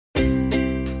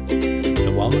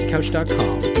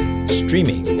wellnesscouch.com,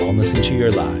 streaming wellness into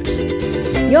your lives.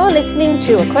 You're listening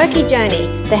to A Quirky Journey,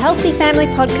 the Healthy Family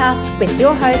Podcast with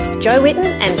your hosts Jo Whitten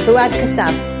and Fuad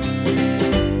Kassab.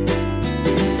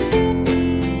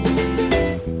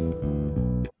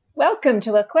 Welcome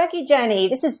to A Quirky Journey.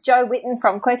 This is Jo Whitten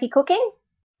from Quirky Cooking.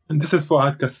 And this is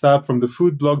Fuad Kassab from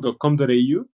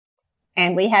thefoodblog.com.au.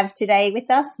 And we have today with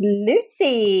us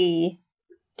Lucy.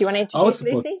 Do you want to introduce I was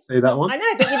supposed Lucy? To say that one. I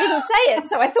know, but you didn't say it,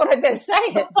 so I thought I'd better say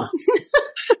it.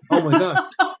 Oh my God,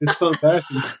 it's so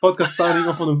embarrassing. This podcast starting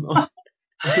off on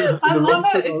the wrong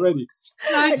foot already.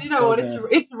 No, do you know what? It's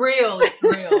real. It's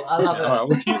real. I love it. All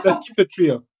right, let's keep it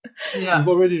real. Yeah. We've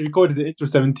already recorded the intro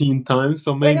 17 times,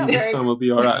 so maybe this time will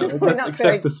be all right. Let's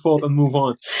accept this fault and move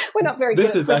on. We're not very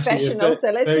good at professional,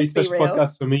 so let's very just be special real.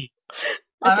 podcast for me.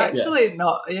 I'm actually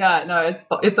not. Yeah, no,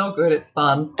 it's all good. It's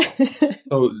fun.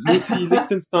 So Lucy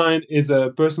Lichtenstein is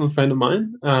a personal friend of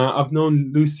mine. I've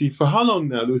known Lucy for how long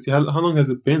now, Lucy? How long has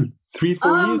it been?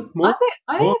 3-4 years? More?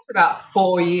 I think it's about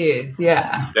 4 years.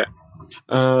 Yeah.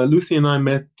 Lucy and I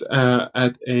met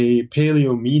at a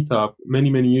paleo meetup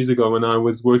many years ago when I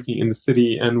was working in the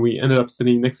city, and we ended up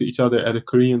sitting next to each other at a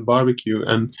Korean barbecue,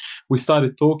 and we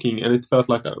started talking, and it felt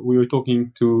like we were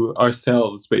talking to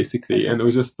ourselves basically, and it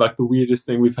was just like the weirdest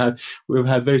thing. We've had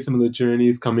very similar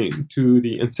journeys coming to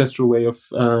the ancestral way of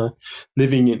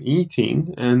living and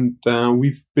eating, and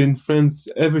we've been friends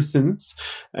ever since.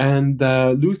 And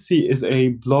Lucy is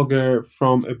a blogger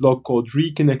from a blog called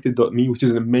Reconnected.me, which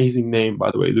is an amazing name,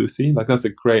 by the way, Lucy. Like, that's a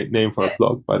great name for a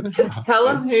blog. But tell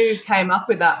them who came up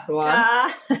with that for one.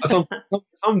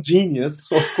 Some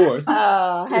genius, of course.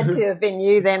 Oh, had to have been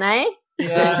you then, eh?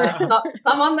 Yeah,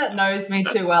 someone that knows me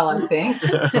too well, I think.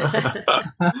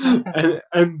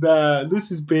 and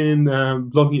Lucy's been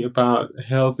blogging about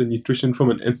health and nutrition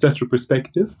from an ancestral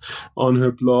perspective on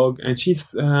her blog, and she's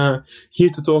here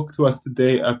to talk to us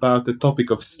today about the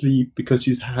topic of sleep, because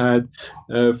she's had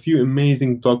a few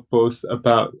amazing blog posts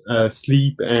about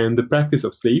sleep and the practice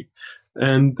of sleep.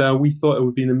 And we thought it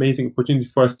would be an amazing opportunity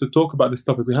for us to talk about this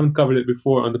topic. We haven't covered it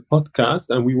before on the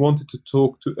podcast, and we wanted to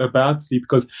talk about sleep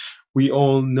because we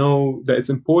all know that it's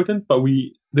important, but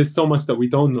there's so much that we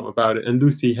don't know about it. And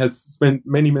Lucy has spent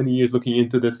many years looking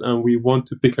into this, and we want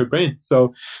to pick her brain.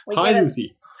 So, hi,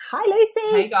 Lucy. Hi,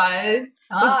 Lucy. Hey, guys.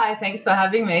 Hi, thanks for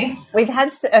having me. We've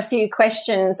had a few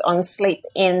questions on sleep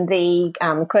in the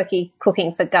Quirky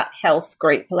Cooking for Gut Health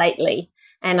group lately,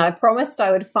 and I promised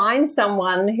I would find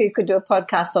someone who could do a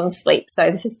podcast on sleep, so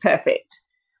this is perfect.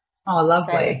 Oh,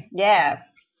 lovely. So, yeah.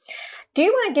 Do you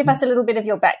want to give us a little bit of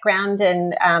your background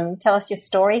and tell us your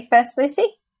story first, Lucy?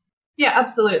 Yeah,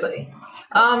 absolutely.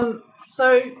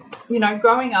 So,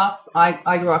 growing up,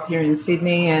 I grew up here in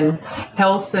Sydney, and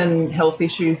health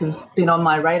issues have been on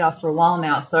my radar for a while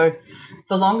now. So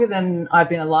for longer than I've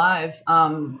been alive,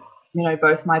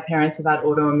 both my parents have had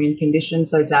autoimmune conditions.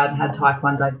 So dad had type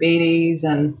 1 diabetes,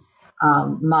 and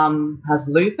mum has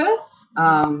lupus.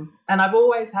 And I've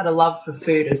always had a love for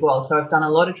food as well. So I've done a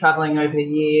lot of traveling over the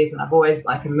years, and I've always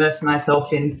immersed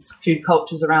myself in food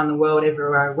cultures around the world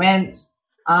everywhere I went.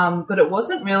 But it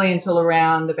wasn't really until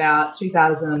around about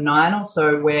 2009 or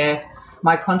so where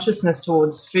my consciousness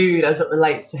towards food as it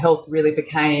relates to health really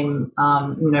became,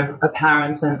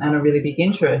 apparent and a really big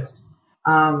interest.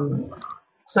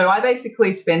 So I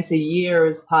basically spent a year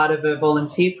as part of a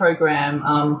volunteer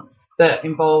program that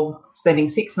involved spending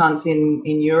 6 months in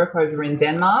Europe over in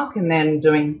Denmark, and then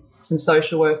doing some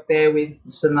social work there with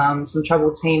some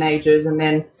troubled teenagers. And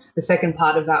then the second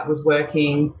part of that was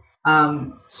working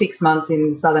 6 months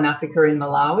in Southern Africa in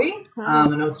Malawi,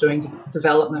 and I was doing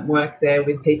development work there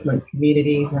with people in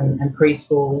communities and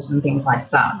preschools and things like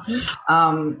that.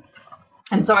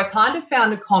 And so I kind of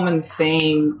found a common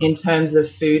theme in terms of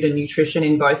food and nutrition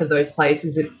in both of those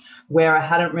places where I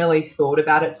hadn't really thought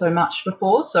about it so much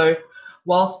before. So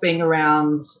whilst being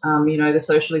around, the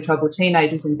socially troubled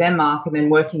teenagers in Denmark and then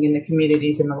working in the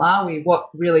communities in Malawi, what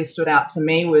really stood out to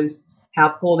me was how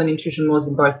poor the nutrition was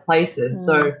in both places.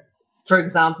 So, for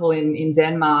example, in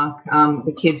Denmark,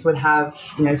 the kids would have,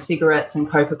 cigarettes and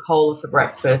Coca-Cola for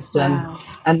breakfast,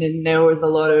 and then there was a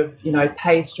lot of,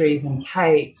 pastries and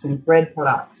cakes and bread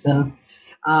products. And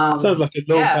sounds like a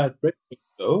low-fat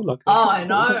breakfast, though. I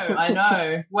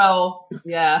know. Well,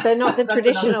 yeah. So not the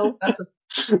traditional,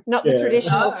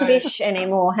 traditional fish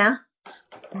anymore, huh?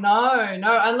 No.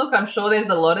 And look, I'm sure there's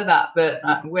a lot of that, but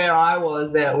where I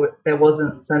was, there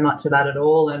wasn't so much of that at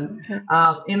all. And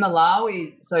in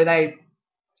Malawi, so they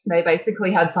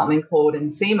basically had something called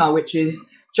enzima, which is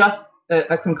just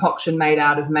a concoction made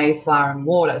out of maize flour and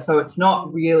water, so it's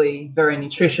not really very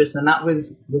nutritious, and that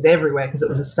was everywhere because it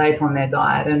was a staple in their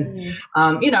diet. And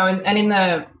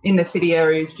and in the city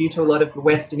areas, due to a lot of the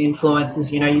Western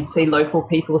influences, you'd see local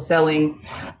people selling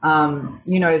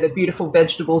the beautiful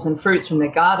vegetables and fruits from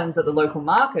their gardens at the local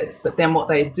markets, but then what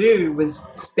they do was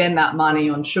spend that money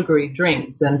on sugary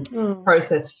drinks and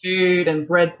processed food and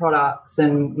bread products,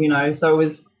 and so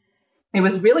it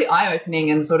was really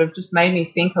eye-opening and sort of just made me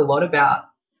think a lot about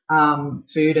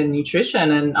food and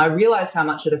nutrition, and I realised how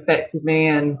much it affected me.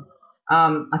 And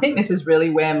I think this is really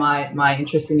where my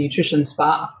interest in nutrition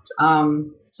sparked.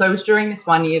 So it was during this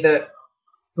one year that,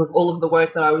 with all of the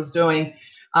work that I was doing,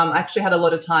 I actually had a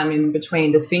lot of time in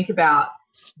between to think about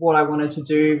what I wanted to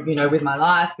do, with my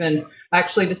life, and I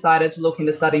actually decided to look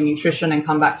into studying nutrition and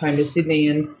come back home to Sydney,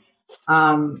 and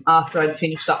after I'd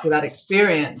finished up with that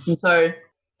experience. And so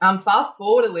fast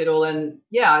forward a little, and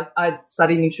I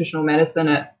studied nutritional medicine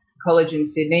at college in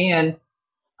Sydney, and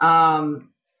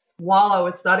while I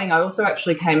was studying, I also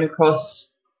actually came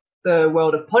across the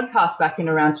world of podcasts back in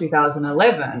around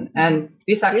 2011, and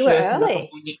this actually opened up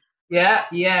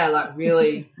like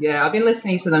really, I've been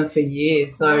listening to them for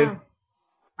years. So,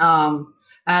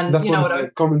 and that's one of the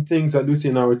common things that Lucy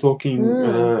and I were talking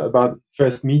about.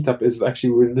 First meetup is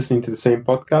actually we're listening to the same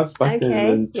podcast back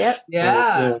then.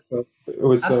 And, so it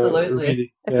was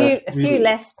absolutely really, a few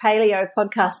less paleo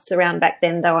podcasts around back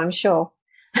then, though, I'm sure.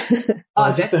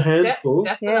 Just a handful.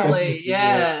 Definitely,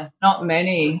 not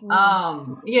many.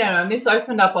 And this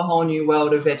opened up a whole new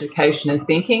world of education and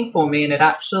thinking for me, and it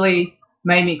actually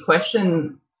made me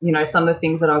question, some of the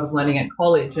things that I was learning at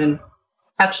college. And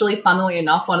actually, funnily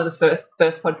enough, one of the first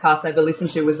podcasts I ever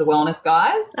listened to was the Wellness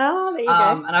Guys. Oh, there you go.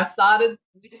 And I started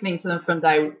listening to them from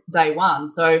day one.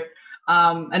 So,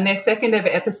 and their second ever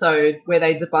episode where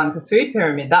they debunk the food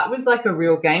pyramid, that was like a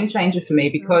real game changer for me,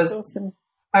 because that's awesome.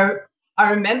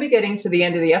 I remember getting to the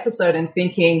end of the episode and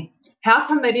thinking, how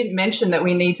come they didn't mention that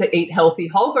we need to eat healthy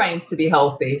whole grains to be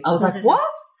healthy? I was like, what?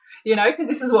 Because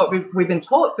this is what we've been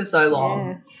taught for so long.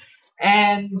 Yeah.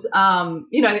 And,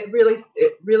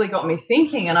 it really got me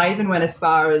thinking. And I even went as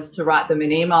far as to write them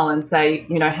an email and say,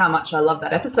 how much I love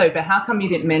that episode, but how come you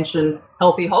didn't mention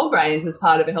healthy whole grains as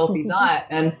part of a healthy diet?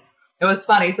 And it was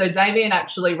funny. So Damien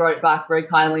actually wrote back very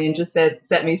kindly and just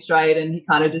set me straight. And he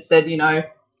kind of just said,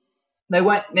 they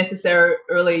weren't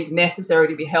necessarily necessary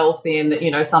to be healthy, and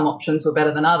that, some options were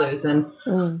better than others. And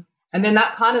then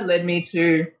that kind of led me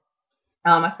to,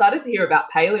 I started to hear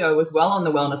about paleo as well on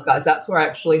the Wellness Guys. That's where I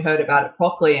actually heard about it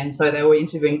properly. And so they were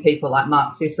interviewing people like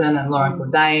Mark Sisson and Lauren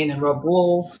Bourdain and Rob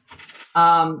Wolf.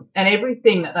 And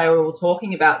everything that they were all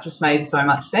talking about just made so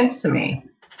much sense to me.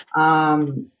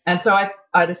 And so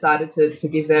I decided to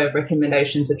give their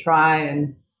recommendations a try.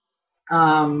 And,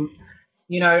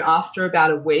 after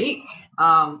about a week,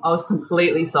 I was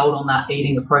completely sold on that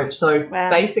eating approach. So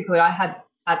basically I had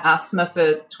asthma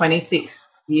for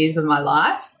 26 years of my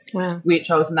life. Wow. Which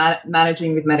I was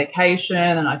managing with medication,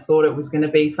 and I thought it was going to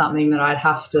be something that I'd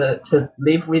have to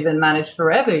live with and manage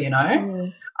forever,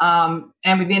 And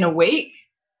within a week,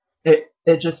 it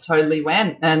just totally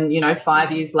went. And,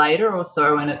 5 years later or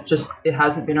so, and it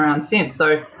hasn't been around since.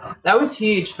 So that was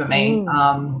huge for me.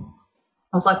 I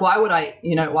was like, why would I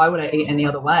eat any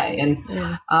other way? And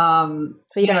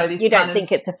so you don't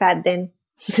think it's a fad then?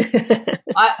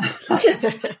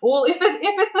 Well, if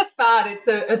it's a fad,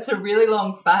 it's a really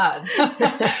long fad.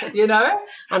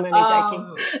 I'm only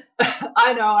joking.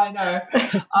 I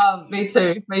know. Me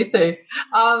too.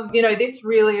 This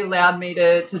really allowed me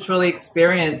to truly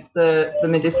experience the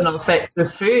medicinal effects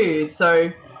of food.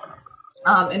 So,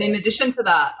 and in addition to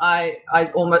that, I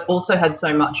also had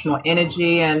so much more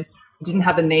energy and didn't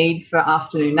have a need for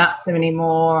afternoon naps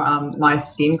anymore. My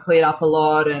skin cleared up a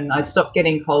lot, and I'd stopped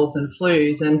getting colds and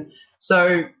flus. And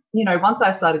so, once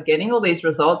I started getting all these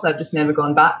results, I've just never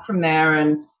gone back from there.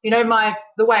 And,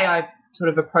 the way I sort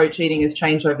of approach eating has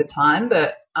changed over time.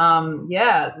 But,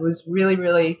 it was really,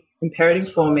 really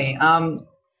imperative for me.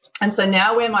 And so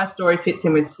now where my story fits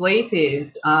in with sleep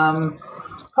is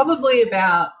probably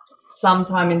about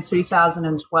sometime in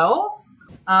 2012.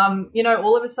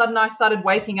 All of a sudden I started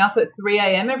waking up at 3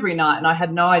 a.m. every night, and I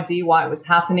had no idea why it was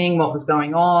happening, what was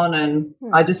going on, and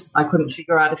I couldn't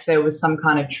figure out if there was some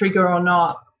kind of trigger or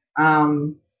not.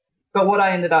 But what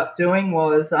I ended up doing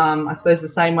was, I suppose the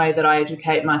same way that I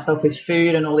educate myself with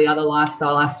food and all the other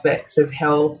lifestyle aspects of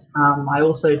health, I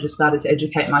also just started to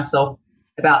educate myself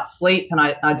about sleep, and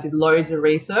I did loads of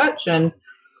research, and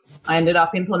I ended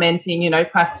up implementing,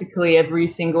 practically every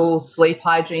single sleep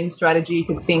hygiene strategy you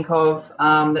could think of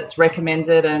that's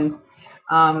recommended. And,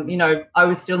 I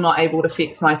was still not able to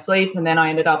fix my sleep. And then I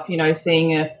ended up,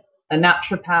 seeing a a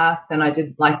naturopath, and I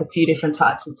did like a few different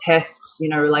types of tests,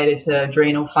 related to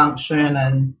adrenal function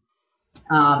and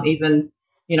even,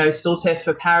 stool tests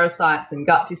for parasites and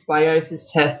gut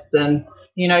dysbiosis tests, and,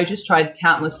 just tried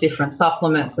countless different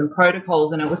supplements and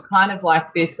protocols. And it was kind of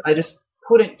like this, I just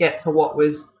couldn't get to what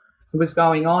was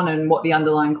going on and what the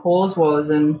underlying cause was.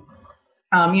 And,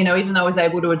 even though I was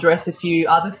able to address a few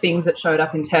other things that showed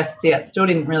up in tests, it still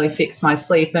didn't really fix my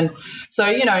sleep. And so,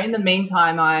 in the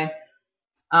meantime,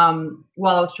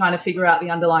 while I was trying to figure out the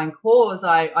underlying cause,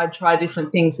 I tried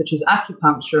different things such as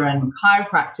acupuncture and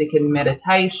chiropractic and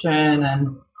meditation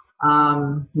and,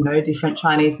 different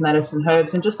Chinese medicine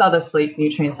herbs and just other sleep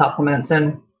nutrient supplements.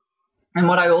 And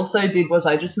what I also did was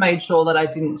I just made sure that I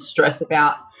didn't stress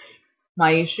about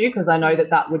my issue, because I know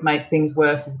that would make things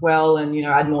worse as well and,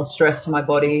 add more stress to my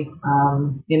body,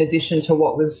 in addition to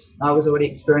what I was already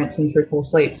experiencing through poor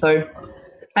sleep. So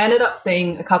I ended up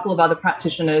seeing a couple of other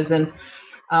practitioners, and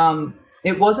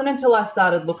it wasn't until I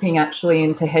started looking actually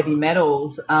into heavy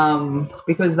metals,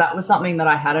 because that was something that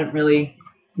I hadn't really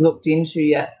looked into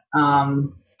yet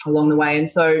along the way. And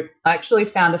so I actually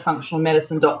found a functional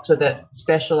medicine doctor that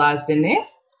specialized in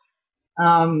this.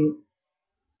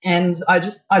 And I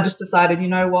just decided,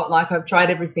 like, I've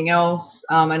tried everything else.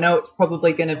 I know it's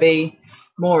probably going to be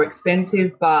more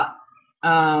expensive, but,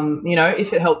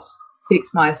 if it helps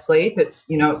fix my sleep, it's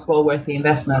well worth the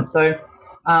investment. So,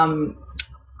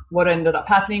 what ended up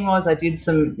happening was I did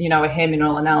some, a hair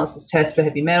mineral analysis test for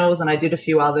heavy metals, and I did a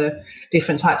few other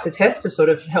different types of tests to sort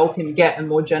of help him get a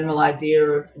more general idea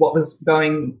of what was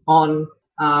going on,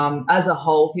 as a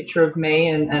whole picture of me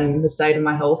and the state of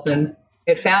my health. And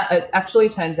it actually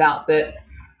turns out that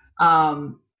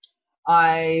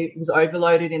I was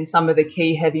overloaded in some of the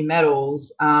key heavy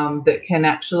metals that can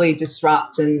actually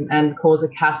disrupt and cause a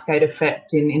cascade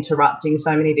effect in interrupting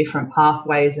so many different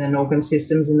pathways and organ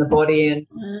systems in the body, and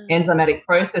enzymatic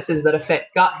processes that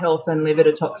affect gut health and liver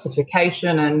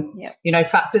detoxification and,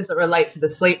 factors that relate to the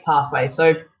sleep pathway.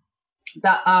 So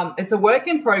that it's a work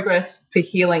in progress for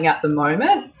healing at the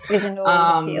moment. Isn't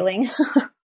all healing?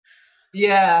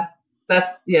 Yeah,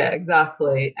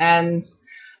 exactly. And,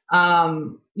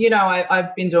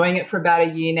 I've been doing it for about a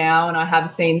year now, and I have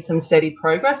seen some steady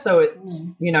progress. So it's,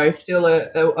 still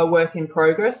a work in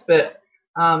progress, but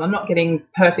I'm not getting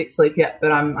perfect sleep yet,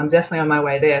 but I'm definitely on my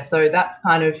way there. So that's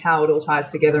kind of how it all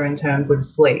ties together in terms of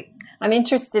sleep. I'm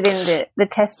interested in the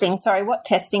testing. Sorry, what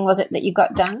testing was it that you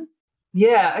got done?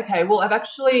 Yeah, okay. Well,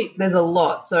 there's a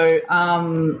lot. So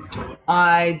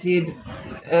I did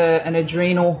an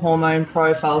adrenal hormone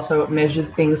profile, so it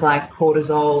measured things like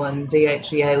cortisol and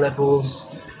DHEA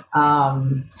levels.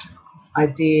 I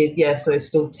did, so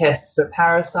still tests for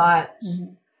parasites.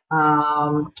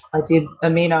 I did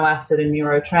amino acid and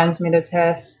neurotransmitter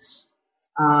tests,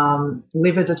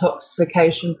 liver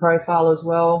detoxification profile as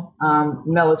well,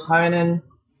 melatonin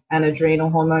and adrenal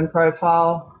hormone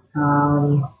profile,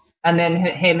 and then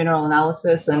hair mineral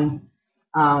analysis, and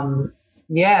and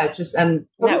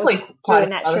probably quite a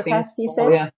naturopath, you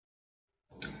said? Yeah.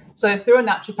 So through a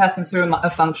naturopath and through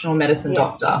a functional medicine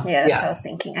doctor. Yeah, that's what I was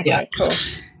thinking. Okay, cool.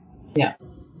 Yeah.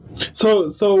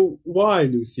 So why,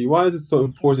 Lucy? Why is it so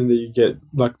important that you get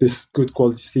like this good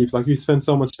quality sleep? Like, you spend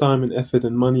so much time and effort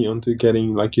and money onto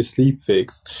getting like your sleep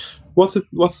fixed. What's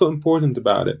so important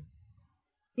about it?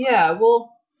 Yeah,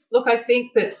 well, look, I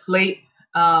think that sleep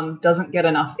doesn't get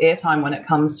enough airtime when it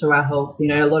comes to our health.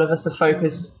 A lot of us are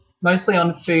focused mostly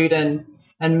on food and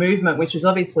movement, which is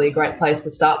obviously a great place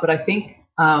to start. But I think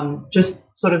just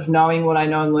sort of knowing what I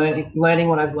know and learning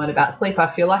what I've learned about sleep,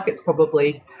 I feel like it's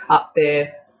probably up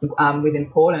there with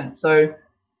importance. So,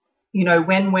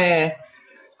 when we're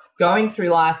going through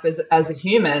life as a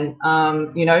human,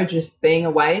 just being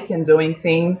awake and doing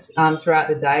things throughout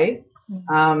the day,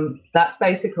 that's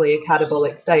basically a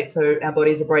catabolic state. So our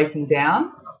bodies are breaking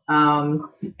down.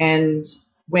 And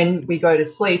when we go to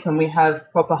sleep and we have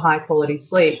proper high quality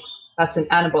sleep, that's an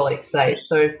anabolic state.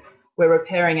 So we're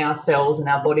repairing our cells and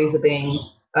our bodies are being,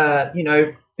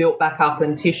 built back up,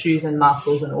 and tissues and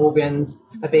muscles and organs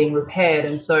are being repaired.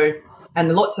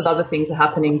 And lots of other things are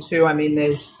happening too. I mean,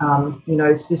 there's,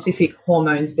 specific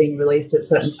hormones being released at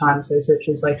certain times, so such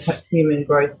as like human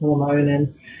growth hormone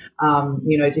and,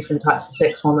 different types of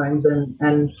sex hormones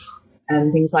and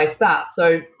things like that.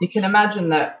 So you can imagine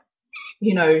that,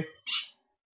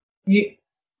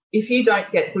 if you don't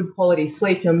get good quality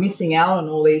sleep, you're missing out on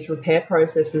all these repair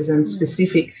processes and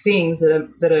specific things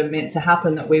that are meant to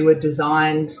happen that we were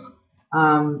designed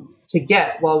to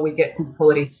get while we get good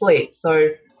quality sleep. So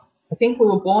I think we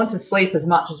were born to sleep as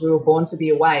much as we were born to be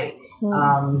awake.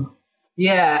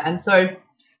 And so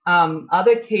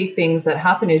other key things that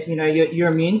happen is,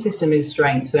 your immune system is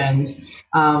strengthened.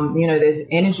 There's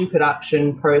energy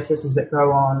production processes that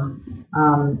go on.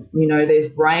 There's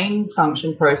brain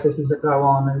function processes that go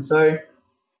on. And so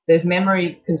there's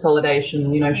memory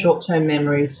consolidation, short-term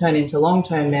memories turn into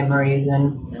long-term memories,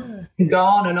 and can go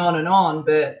on and on and on.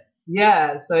 But,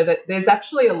 yeah, so that there's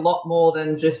actually a lot more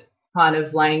than just kind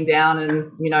of laying down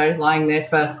and, lying there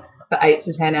for 8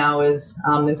 to 10 hours.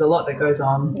 There's a lot that goes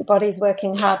on. Your body's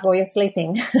working hard while you're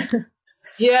sleeping.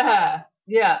 Yeah,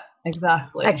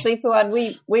 exactly. Actually, Fuad,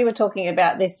 we were talking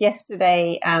about this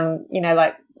yesterday,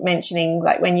 like mentioning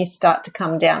like when you start to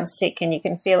come down sick and you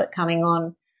can feel it coming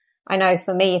on. I know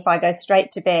for me, if I go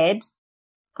straight to bed,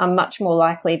 I'm much more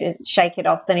likely to shake it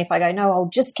off than if I go, no, I'll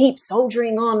just keep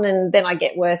soldiering on, and then I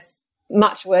get worse,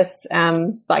 much worse,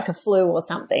 like a flu or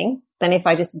something, than if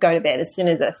I just go to bed as soon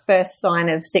as the first sign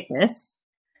of sickness.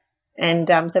 And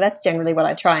so that's generally what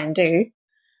I try and do.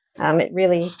 It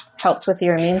really helps with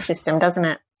your immune system, doesn't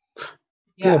it?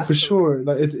 Yeah, for sure.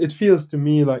 Like it feels to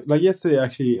me like yesterday.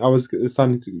 Actually, I was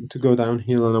starting to go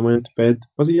downhill, and I went to bed.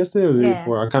 Was it yesterday or the day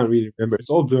before? I can't really remember.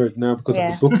 It's all blurred now because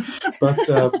of the book. But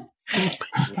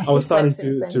I was starting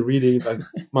to really like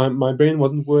my brain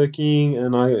wasn't working,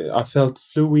 and I felt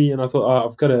fluey, and I thought,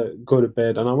 I've got to go to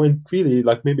bed. And I went really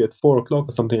like maybe at 4 o'clock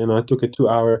or something, and I took a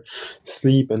 2-hour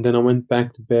sleep, and then I went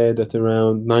back to bed at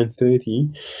around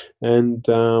 9:30, and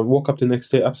woke up the next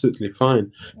day absolutely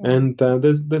fine. And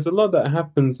there's a lot that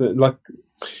happens.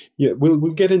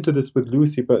 We'll get into this with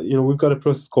Lucy, but we've got a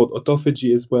process called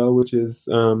autophagy as well, which is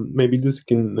maybe Lucy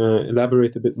can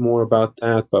elaborate a bit more about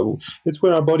that. But it's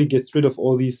where our body gets rid of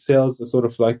all these cells that sort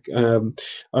of like are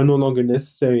no longer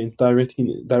necessary, and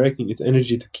directing its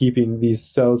energy to keeping these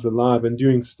cells alive. And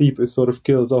during sleep, it sort of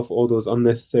kills off all those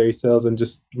unnecessary cells and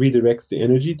just redirects the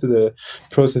energy to the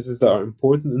processes that are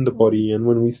important in the body. And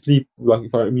when we sleep, like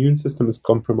if our immune system is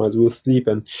compromised, we'll sleep,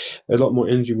 and a lot more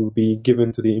energy will be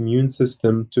given to the immune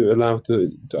system to allow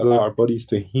our bodies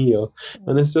to heal.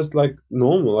 And it's just like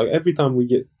normal. Like every time we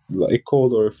get like a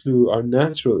cold or a flu, our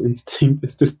natural instinct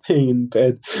is to stay in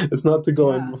bed. It's not to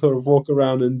go and sort of walk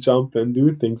around and jump and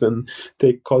do things and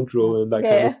take Codral and that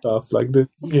kind of stuff. Like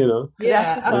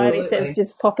Yeah, society says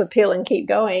just pop a pill and keep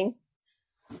going.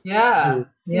 Yeah.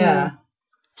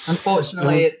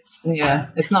 Unfortunately, it's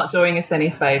not doing us any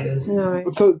favors. No.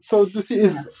 So Lucy,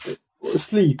 is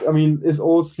sleep, is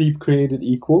all sleep created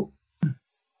equal?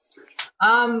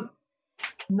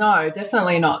 No,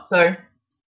 definitely not. So,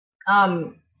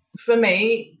 for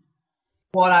me,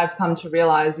 what I've come to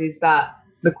realize is that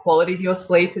the quality of your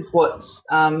sleep is what's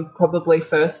probably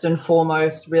first and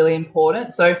foremost really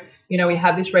important. So, we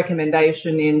have this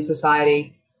recommendation in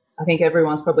society. I think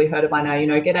everyone's probably heard it by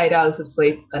now, get 8 hours of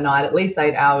sleep a night, at least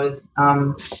 8 hours.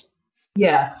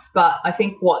 But I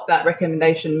think what that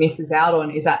recommendation misses out on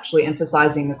is actually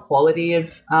emphasizing the quality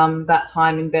of that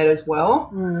time in bed as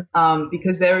well,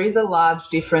 because there is a large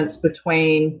difference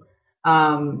between,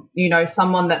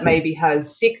 someone that maybe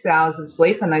has 6 hours of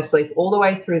sleep and they sleep all the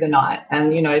way through the night,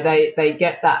 and, they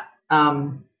get that,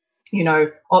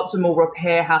 optimal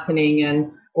repair happening,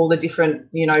 and all the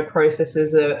different,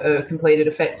 processes are completed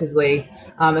effectively,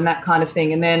 and that kind of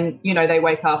thing. And then, they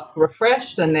wake up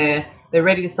refreshed, and they're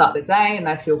ready to start the day, and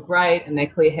they feel great, and they're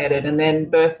clear-headed. And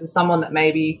then versus someone that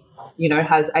maybe,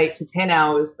 has 8 to 10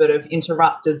 hours but of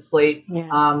interrupted sleep,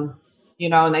 and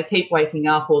they keep waking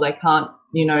up, or they can't,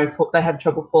 they have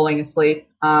trouble falling asleep.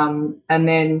 And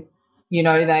then,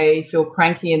 they feel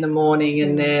cranky in the morning,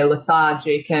 and they're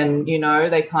lethargic, and,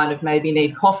 they kind of maybe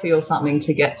need coffee or something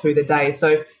to get through the day.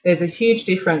 So there's a huge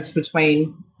difference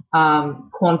between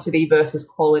quantity versus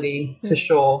quality, for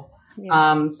sure.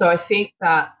 So I think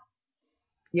that,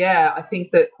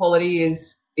 quality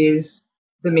is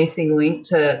the missing link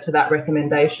to that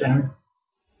recommendation.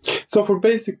 So for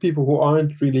basic people who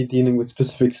aren't really dealing with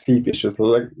specific sleep issues,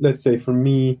 like let's say for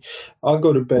me, I'll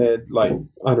go to bed like,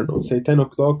 I don't know, say 10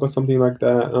 o'clock or something like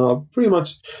that, and I'll pretty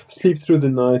much sleep through the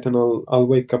night, and I'll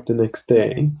wake up the next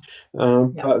day.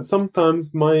 But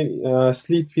sometimes my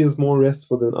sleep feels more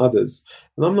restful than others,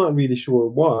 and I'm not really sure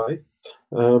why.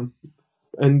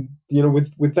 And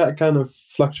with that kind of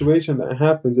fluctuation that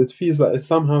happens, it feels like it's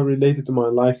somehow related to my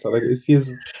lifestyle. Like it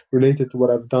feels related to what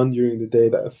I've done during the day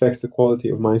that affects the quality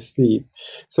of my sleep.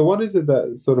 So what is it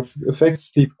that sort of affects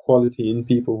sleep quality in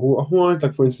people who aren't,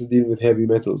 like, for instance, dealing with heavy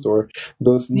metals or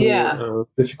those more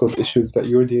difficult issues that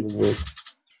you're dealing with?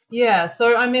 Yeah, so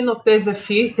look, there's a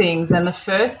few things, and the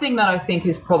first thing that I think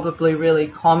is probably really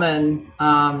common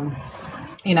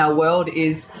in our world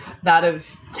is that of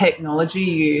technology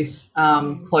use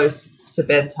close to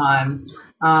bedtime.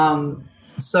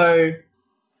 So,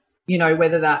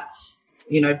 whether that's,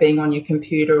 being on your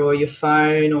computer or your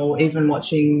phone or even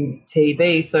watching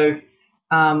TV. So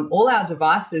all our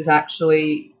devices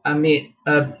actually emit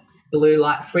a blue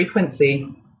light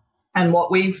frequency. And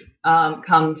what we've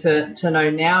come to know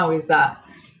now is that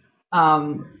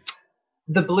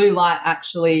the blue light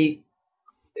actually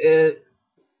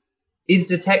is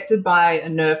detected by a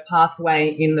nerve pathway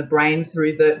in the brain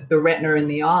through the retina in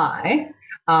the eye,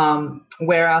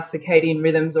 where our circadian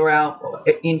rhythms or our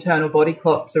internal body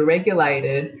clocks are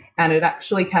regulated, and it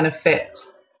actually can affect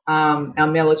our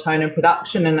melatonin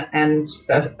production and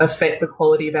affect the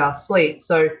quality of our sleep.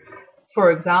 So,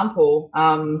 for example,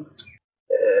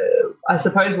 I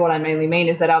suppose what I mainly mean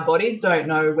is that our bodies don't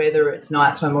know whether it's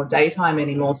nighttime or daytime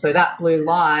anymore. So that blue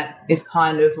light is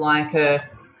kind of like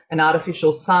an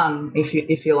artificial sun,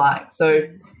 if you like. So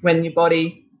when your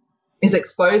body is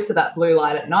exposed to that blue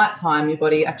light at nighttime, your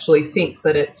body actually thinks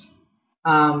that it's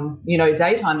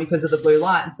daytime because of the blue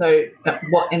light. And so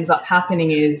what ends up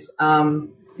happening is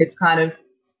it's kind of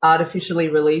artificially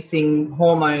releasing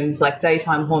hormones, like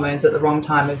daytime hormones, at the wrong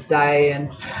time of day. And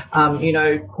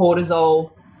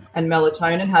cortisol and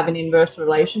melatonin have an inverse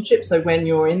relationship. So when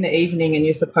you're in the evening and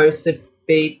you're supposed to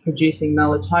be producing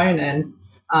melatonin,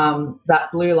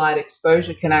 that blue light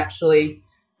exposure can actually,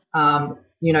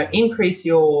 increase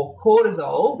your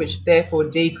cortisol, which therefore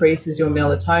decreases your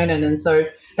melatonin. And so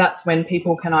that's when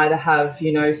people can either have,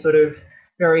 sort of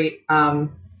very,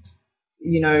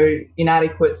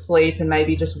 inadequate sleep and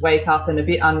maybe just wake up and a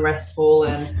bit unrestful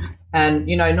and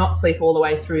not sleep all the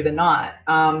way through the night.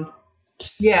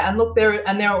 And look, there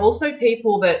are also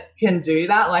people that can do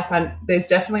that. Like, there's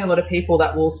definitely a lot of people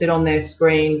that will sit on their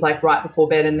screens like right before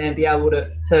bed and then be able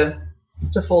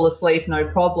to fall asleep, no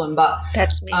problem. But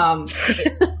that's me.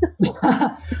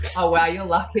 Oh wow, you're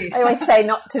lucky. I always say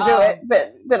not to do it,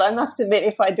 but I must admit,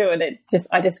 if I do it,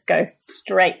 I just go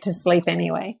straight to sleep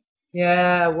anyway.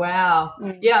 Yeah, wow.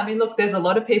 Yeah, I mean, look, there's a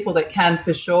lot of people that can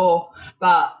for sure,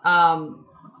 but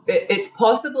it's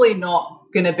possibly not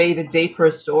going to be the deeper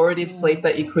restorative sleep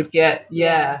that you could get,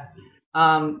 without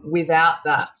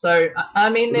that. So, I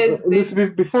mean, there's Lucy,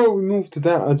 before we move to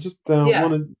that, I just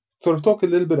want to sort of talk a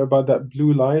little bit about that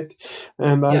blue light.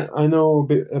 And I know a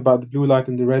bit about the blue light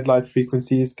and the red light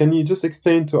frequencies. Can you just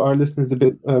explain to our listeners a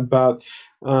bit about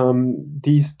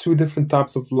these two different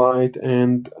types of light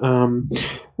and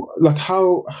like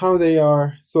how they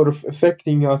are sort of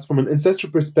affecting us from an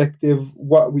ancestral perspective,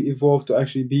 what we evolved to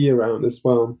actually be around as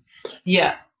well?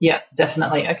 Yeah,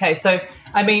 definitely. Okay, so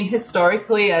I mean,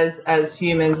 historically, as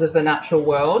humans of the natural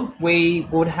world, we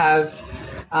would have,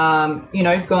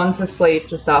 gone to sleep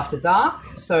just after dark,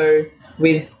 so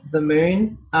with the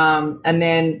moon, and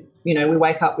then, we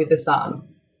wake up with the sun.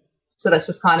 So that's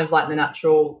just kind of like the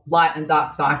natural light and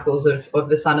dark cycles of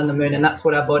the sun and the moon, and that's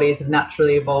what our bodies have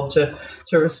naturally evolved to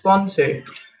respond to.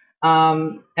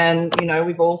 And,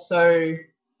 we've also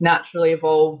naturally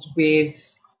evolved with,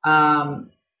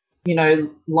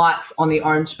 light on the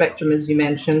orange spectrum, as you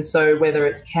mentioned. So whether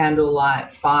it's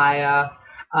candlelight, fire,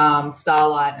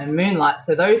 starlight and moonlight.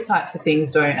 So those types of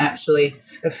things don't actually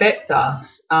affect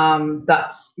us.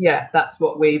 That's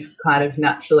what we've kind of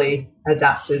naturally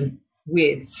adapted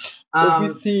with. So if we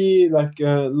see like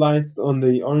lights on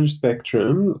the orange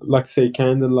spectrum, like say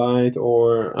candlelight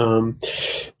or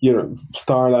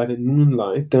starlight and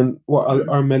moonlight, then what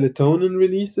our melatonin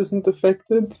release isn't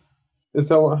affected? Is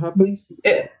that what happens?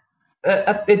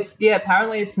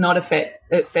 Apparently it's not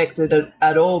affected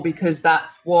at all, because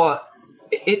that's what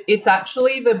it's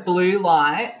actually the blue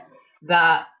light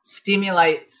that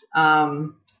stimulates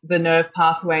the nerve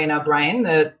pathway in our brain,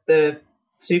 the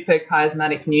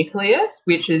suprachiasmatic nucleus,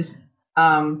 which is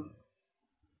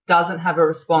doesn't have a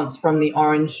response from the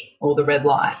orange or the red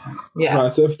light. Yeah.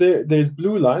 Right. So if there's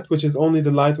blue light, which is only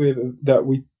the light wave that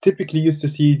we typically used to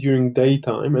see during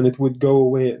daytime, and it would go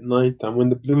away at nighttime. When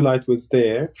the blue light was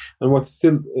there, and we're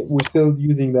still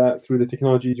using that through the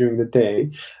technology during the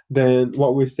day, then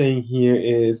what we're saying here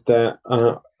is that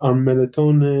our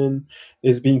melatonin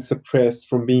is being suppressed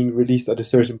from being released at a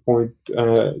certain point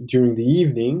during the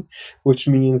evening, which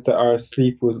means that our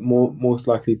sleep will most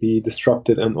likely be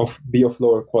disrupted and be of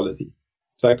lower quality.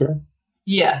 Is that correct?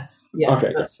 Yes,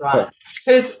 okay. That's right.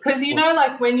 Because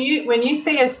like when you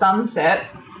see a sunset,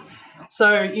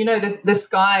 so the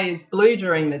sky is blue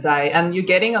during the day, and you're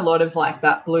getting a lot of like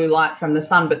that blue light from the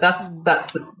sun, but that's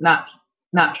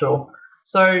natural.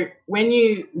 So when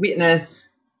you witness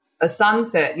a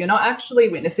sunset, you're not actually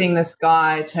witnessing the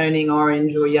sky turning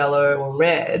orange or yellow or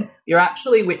red. You're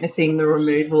actually witnessing the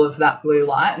removal of that blue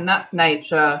light, and that's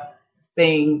nature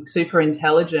being super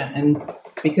intelligent, and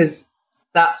because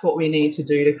that's what we need to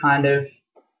do to kind of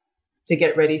to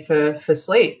get ready for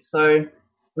sleep. So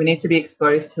we need to be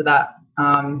exposed to that,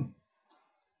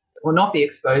 or not be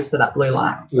exposed to that blue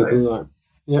light. So, The blue light.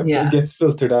 Yeah, so yeah. it gets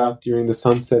filtered out during the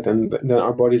sunset, and then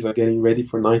our bodies are getting ready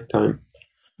for nighttime.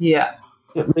 Yeah.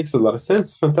 Yeah, it makes a lot of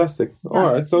sense. Fantastic. All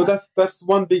right, so that's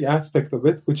one big aspect of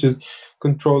it, which is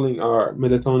controlling our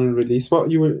melatonin release. Well,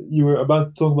 you were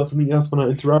about to talk about something else when I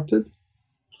interrupted.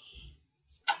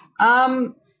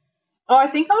 I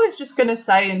think I was just going to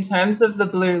say, in terms of the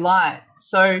blue light,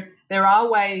 so there are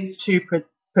ways to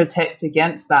protect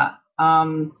against that.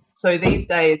 So these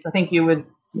days, I think you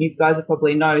guys will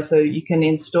probably know, so you can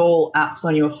install apps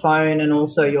on your phone and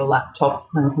also your laptop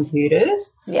and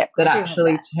computers that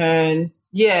actually turn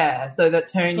your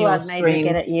screen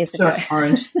get it years to ago.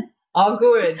 orange. Oh,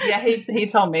 good. Yeah, he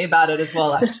told me about it as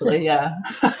well, actually, yeah.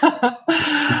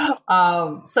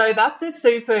 So that's a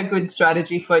super good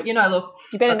strategy for, look.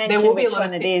 You better mention which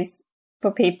one it is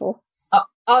for people.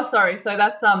 Sorry. So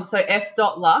that's so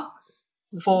f.lux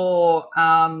for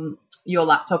your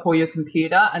laptop or your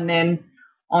computer, and then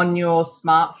on your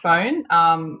smartphone,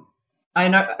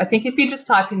 I think if you just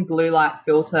type in blue light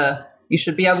filter, you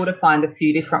should be able to find a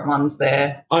few different ones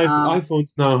there.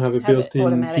 iPhones now have a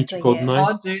built-in feature called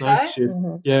night shift.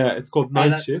 Mm-hmm. Yeah, it's called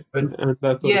night shift, and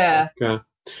that's like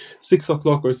 6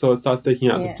 o'clock or so. It starts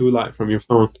taking out the blue light from your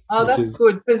phone. Oh, that's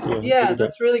good. Because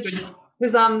that's really good.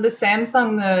 Because the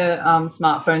Samsung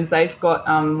smartphones, they've got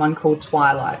one called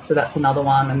Twilight, so that's another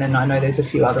one, and then I know there's a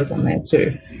few others on there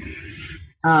too.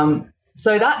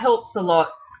 So that helps a lot.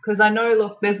 Because I know,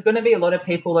 look, there's going to be a lot of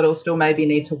people that will still maybe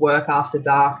need to work after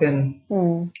dark and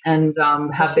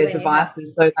have their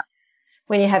devices. So that's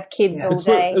when you have kids all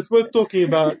day. It's worth talking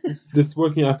about this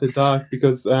working after dark,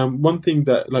 because one thing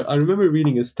that, like, I remember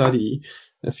reading a study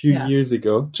a few years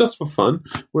ago, just for fun,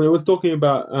 where it was talking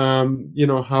about,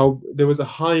 how there was a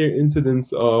higher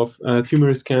incidence of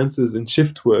tumorous cancers in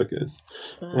shift workers.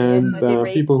 And yes, I did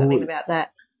read people something about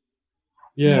that.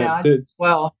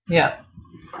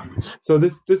 So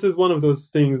this is one of those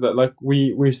things that, like,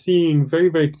 we're seeing very,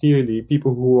 very clearly.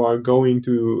 People who are going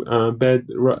to bed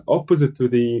opposite to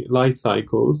the light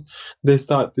cycles, they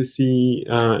start to see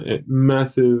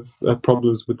massive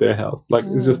problems with their health. Like,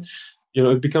 it's just,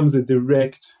 it becomes a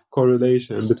direct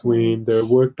correlation between their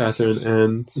work pattern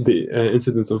and the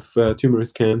incidence of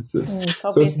tumorous cancers.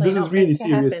 So this is really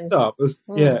serious stuff. It's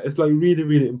like really,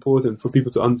 really important for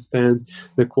people to understand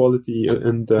the quality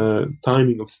and the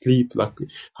timing of sleep, like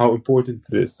how important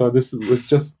it is. So this was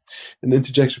just an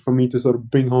interjection for me to sort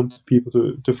of bring home to people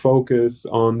to focus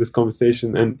on this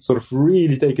conversation and sort of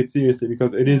really take it seriously,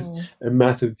 because it is a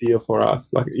massive deal for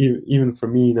us. Like even for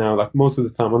me now, like most of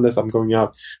the time, unless I'm going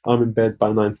out, I'm in bed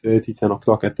by 9:30, 10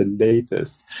 o'clock at the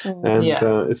latest, and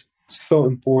it's so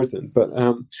important. But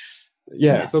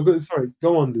so good. Sorry,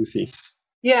 go on, Lucy.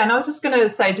 Yeah, and I was just going to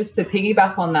say, just to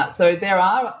piggyback on that, so there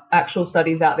are actual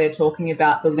studies out there talking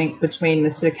about the link between the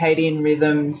circadian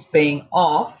rhythms being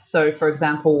off. So, for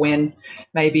example, when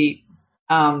maybe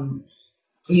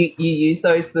you use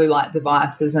those blue light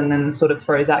devices and then sort of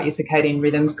throws out your circadian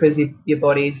rhythms because your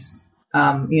body's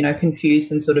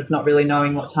confused and sort of not really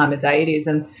knowing what time of day it is,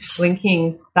 and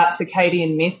linking that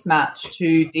circadian mismatch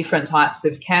to different types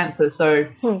of cancer. So,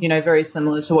 very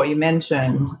similar to what you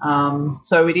mentioned.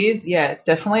 So it is, it's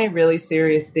definitely a really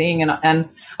serious thing. And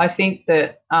I think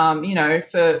that,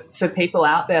 for people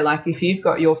out there, like if you've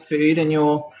got your food and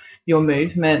your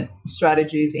movement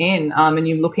strategies in, and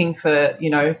you're looking for,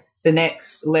 the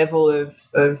next level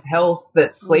of health,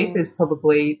 that sleep is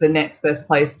probably the next best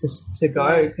place to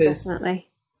go, because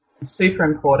it's super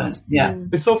important.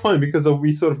 It's so funny because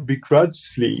we sort of begrudge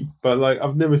sleep, but like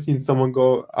I've never seen someone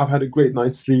go, I've had a great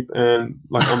night's sleep and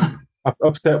like I'm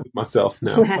upset with myself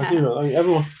now. Like,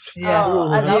 everyone.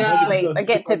 I love sleep. I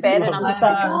get to bed and I'm just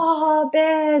like,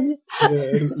 bed.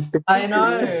 I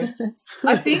know.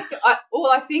 I think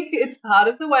it's part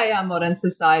of the way our modern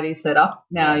society is set up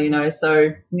now,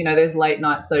 So, there's late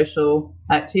night social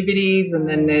activities, and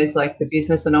then there's like the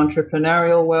business and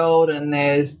entrepreneurial world, and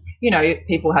there's,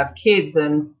 people have kids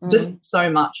and just so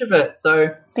much of it. So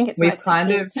I think it's we've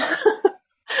kind of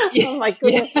oh my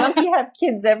goodness! Once you have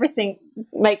kids, everything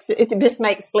it just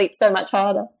makes sleep so much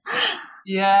harder.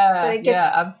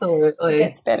 Absolutely. It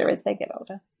gets better as they get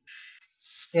older.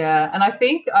 Yeah, and I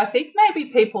think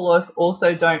maybe people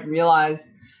also don't realize,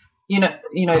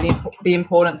 the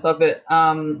importance of it.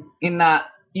 In that,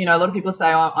 a lot of people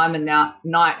say, I'm a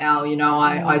night owl.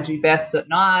 I do best at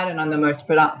night and I'm the most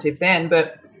productive then.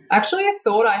 But actually, a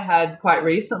thought I had quite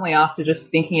recently after just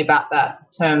thinking about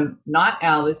that term night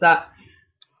owl is that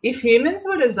if humans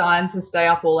were designed to stay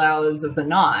up all hours of the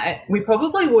night, we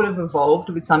probably would have evolved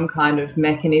with some kind of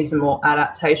mechanism or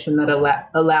adaptation that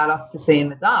allowed us to see in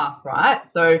the dark, right?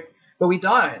 So, but we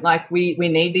don't. Like, we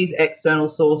need these external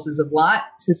sources of light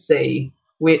to see,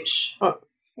 which,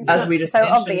 as we just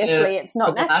mentioned, obviously it's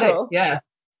not natural.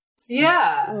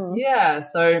 Yeah.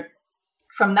 So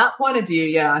from that point of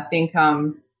view, I think,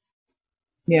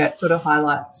 it sort of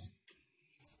highlights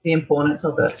the importance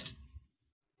of it.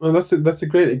 Well, that's a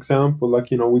great example. Like,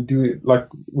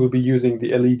 we'll be using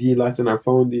the LED lights in our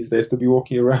phone these days to be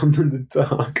walking around in the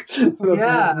dark. So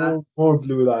that's more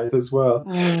blue light as well.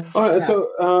 All right. Yeah.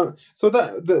 So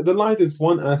that the light is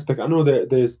one aspect. I know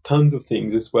there's tons of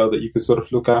things as well that you could sort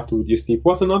of look after with your sleep.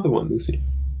 What's another one, Lucy?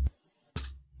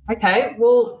 Okay.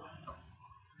 Well,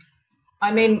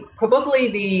 I mean, probably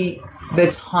the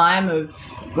time of,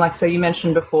 like, so you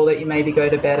mentioned before that you maybe go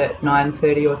to bed at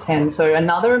 9:30 or 10. So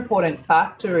another important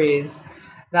factor is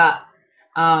that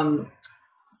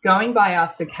going by our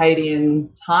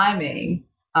circadian timing,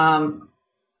 the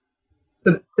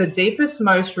deepest,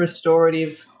 most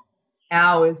restorative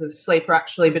hours of sleep are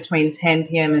actually between 10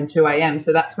 p.m. and 2 a.m.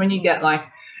 So that's when you get like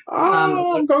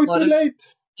I'm going too late.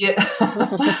 Yeah.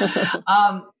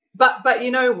 But you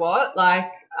know what?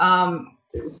 Like,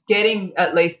 getting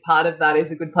at least part of that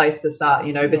is a good place to start,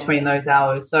 between those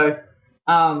hours. So,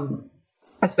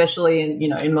 especially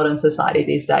in modern society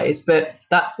these days, but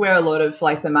that's where a lot of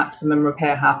like the maximum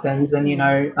repair happens, and,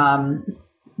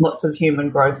 lots of human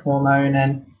growth hormone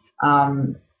and,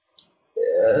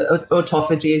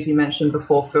 autophagy, as you mentioned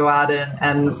before, throughout,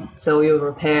 and cellular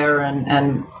repair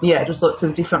and just lots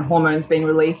of different hormones being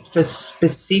released for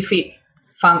specific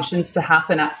functions to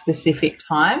happen at specific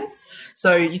times.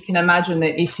 So you can imagine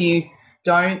that if you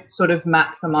don't sort of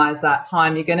maximize that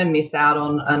time, you're going to miss out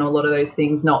on a lot of those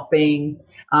things not being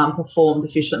performed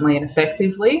efficiently and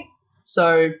effectively.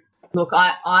 So look,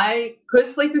 I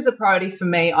because sleep is a priority for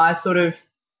me, I sort of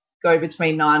go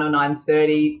between 9 or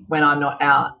 9:30 when I'm not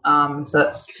out. So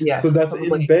that's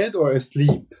probably in bed or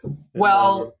asleep?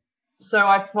 Well, so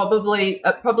I probably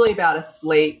about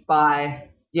asleep by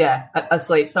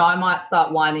asleep. So I might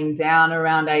start winding down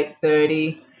around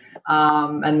 8:30.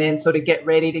 And then sort of get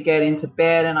ready to get into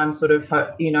bed, and I'm sort of,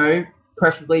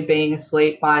 preferably being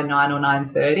asleep by 9 or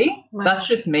 9:30. Wow. That's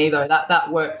just me, though.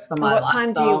 That works for my lifestyle. What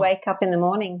time do you wake up in the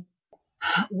morning?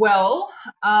 Well,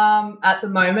 at the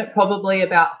moment, probably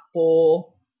about 4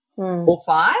 or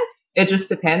 5. It just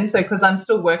depends. So because I'm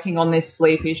still working on this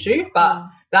sleep issue, but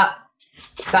that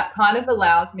kind of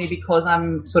allows me, because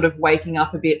I'm sort of waking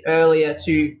up a bit earlier,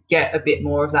 to get a bit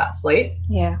more of that sleep.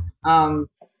 Yeah.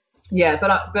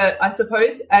 But I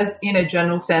suppose, as in a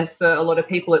general sense, for a lot of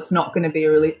people, it's not going to be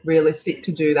really realistic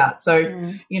to do that.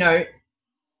 So,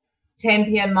 10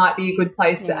 p.m. might be a good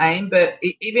place to aim, but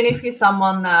even if you're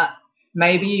someone that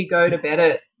maybe you go to bed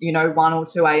at, 1 or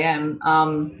 2 a.m.,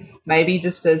 maybe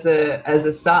just as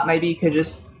a start, maybe you could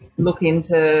just look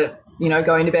into,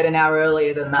 going to bed an hour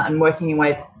earlier than that and working your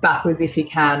way backwards if you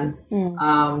can.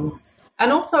 And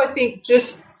also, I think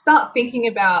just start thinking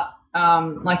about,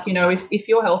 if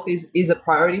your health is a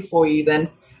priority for you, then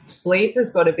sleep has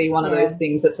got to be one of those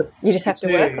things that's you just have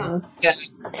to work on. Yeah.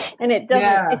 And it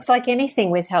doesn't, it's like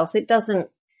anything with health. It doesn't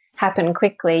happen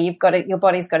quickly. Your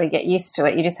body's got to get used to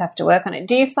it. You just have to work on it.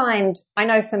 Do you find, I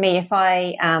know for me, if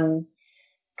I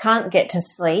can't get to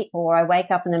sleep, or I wake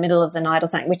up in the middle of the night or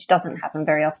something, which doesn't happen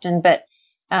very often, but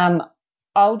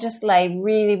I'll just lay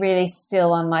really, really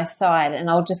still on my side, and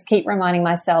I'll just keep reminding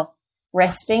myself,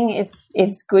 resting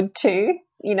is good too.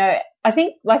 I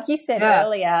think, like you said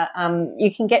earlier,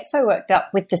 you can get so worked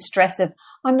up with the stress of,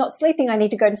 I'm not sleeping, I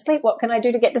need to go to sleep. What can I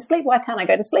do to get to sleep? Why can't I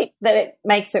go to sleep? That it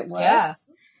makes it worse. Yeah.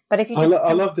 But if you just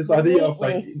I love this idea of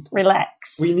like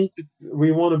relax. We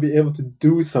want to be able to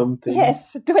do something.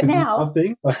 Yes, do it now.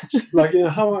 Nothing.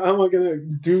 How am I going to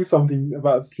do something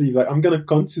about sleep? Like, I'm going to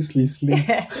consciously sleep.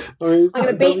 Yeah. I'm going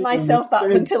to beat myself up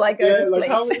until I go to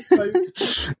sleep.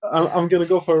 I'm going to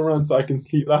go for a run so I can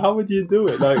sleep. Like, how would you do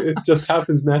it? Like, it just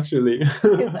happens naturally.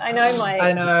 I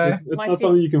know it's not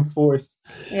something you can force.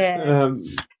 Yeah.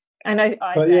 I know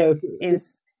Isaac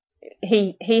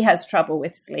he has trouble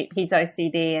with sleep. He's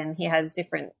OCD, and he has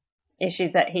different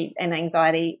issues and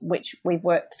anxiety, which we've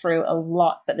worked through a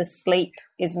lot, but the sleep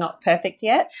is not perfect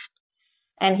yet.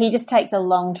 And he just takes a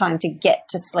long time to get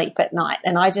to sleep at night.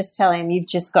 And I just tell him, you've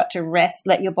just got to rest,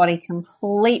 let your body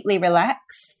completely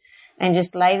relax, and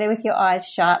just lay there with your eyes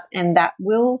shut, and that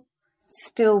will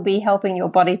still be helping your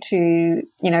body to,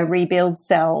 rebuild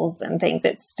cells and things.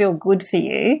 It's still good for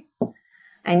you,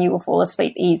 and you will fall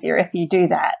asleep easier if you do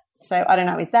that. So I don't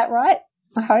know, is that right?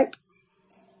 I hope.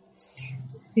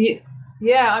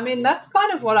 Yeah, I mean, that's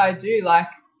kind of what I do. Like,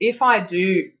 if I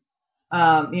do,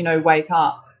 wake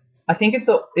up, I think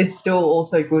it's still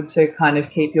also good to kind of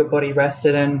keep your body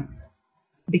rested, and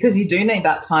because you do need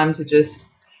that time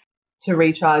to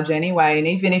recharge anyway. And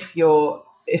even if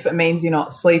it means you're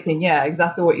not sleeping, yeah,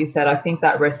 exactly what you said. I think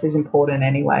that rest is important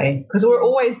anyway, because we're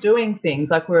always doing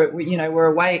things. Like we're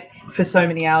awake for so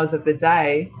many hours of the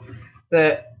day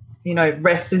that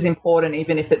rest is important,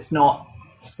 even if it's not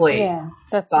sleep. Yeah,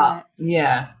 that's right.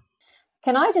 Yeah.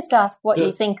 Can I just ask what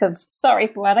you think of? Sorry,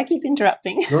 Fuad, I keep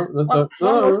interrupting. No, one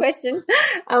more question.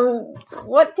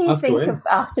 What do you think of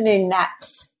afternoon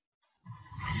naps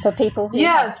for people who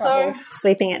have trouble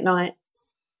sleeping at night?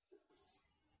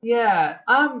 Yeah.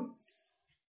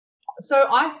 So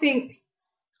I think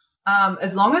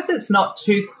as long as it's not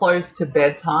too close to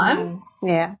bedtime,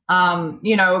 a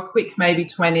quick maybe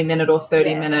 20-minute or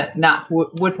 30-minute nap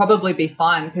would probably be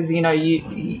fine, because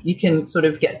you can sort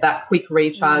of get that quick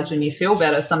recharge and you feel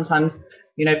better. Sometimes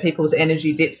people's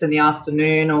energy dips in the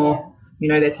afternoon, or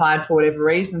they're tired for whatever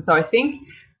reason. So I think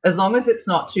as long as it's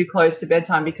not too close to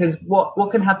bedtime, because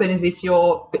what can happen is if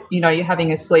you're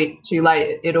having a sleep too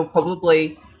late, it'll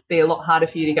probably be a lot harder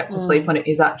for you to get to sleep when it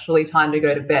is actually time to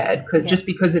go to bed, just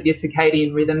because of your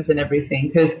circadian rhythms and everything.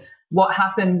 Because what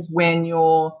happens when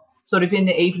you're sort of in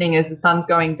the evening as the sun's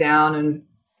going down and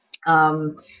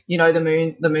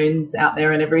the moon's out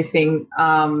there and everything,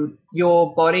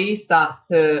 your body starts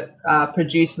to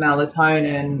produce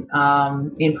melatonin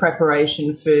in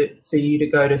preparation for you to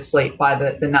go to sleep by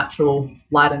the natural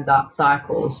light and dark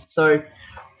cycles. So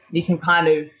you can kind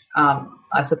of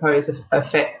I suppose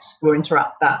affect or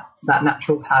interrupt that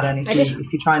natural pattern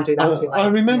if you try and do that too late. I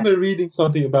remember reading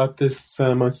something about this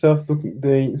myself.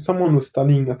 Someone was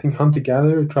studying, I think,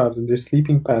 hunter-gatherer tribes and their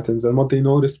sleeping patterns, and what they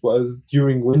noticed was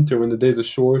during winter, when the days are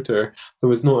shorter, there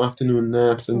was no afternoon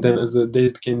naps, and then as the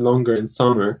days became longer in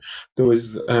summer,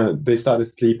 they started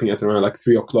sleeping at around like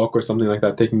 3 o'clock or something like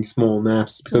that, taking small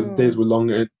naps because the days were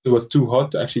longer. It was too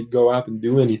hot to actually go out and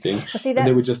do anything, and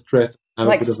they would just rest and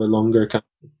have a bit of a longer kind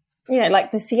of,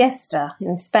 like the siesta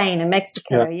in Spain and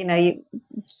Mexico,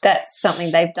 that's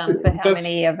something they've done for how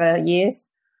many years?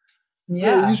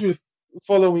 Yeah. Usually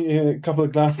following a couple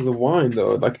of glasses of wine,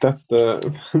 though. Like that's after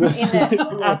lunch,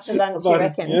 you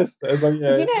reckon? Siesta. It's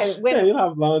like, you'll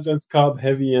have lunch and it's carb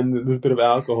heavy and there's a bit of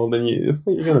alcohol, then you're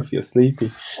going to feel sleepy.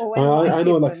 I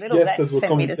know like siestas were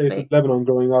commonplace in Lebanon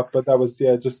growing up, but that was,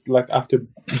 just like after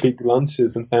big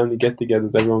lunches and family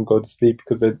get-togethers, everyone go to sleep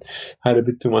because they had a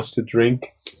bit too much to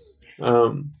drink.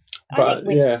 But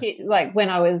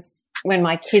when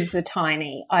my kids were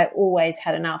tiny, I always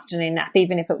had an afternoon nap,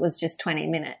 even if it was just 20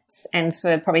 minutes. And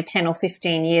for probably 10 or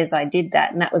 15 years, I did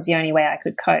that. And that was the only way I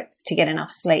could cope to get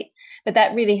enough sleep. But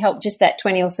that really helped. Just that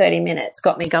 20 or 30 minutes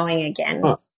got me going again.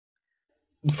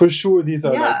 For sure, these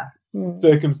are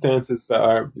circumstances that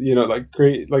are, like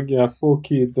great, like you have 4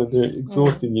 kids and they're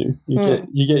exhausting you. You get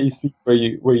your sleep where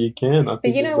you can. But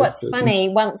what's funny?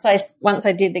 Once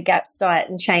I did the GAPS diet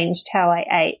and changed how I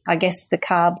ate, I guess the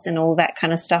carbs and all that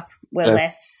kind of stuff were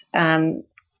less.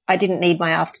 I didn't need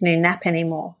my afternoon nap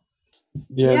anymore.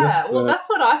 That's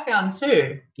what I found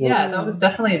too. Yeah, that was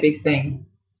definitely a big thing.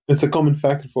 It's a common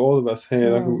factor for all of us here.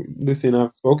 Like Lucy and I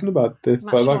have spoken about this,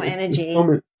 much more energy. It's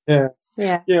common.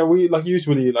 Yeah, we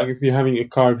usually if you're having a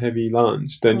carb-heavy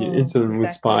lunch, then your insulin will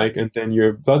spike, and then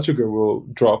your blood sugar will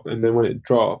drop, and then when it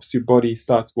drops, your body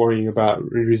starts worrying about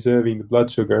reserving the blood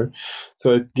sugar,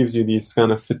 so it gives you these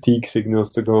kind of fatigue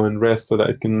signals to go and rest, so that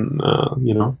it can,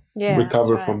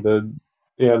 recover from the.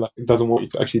 It doesn't want you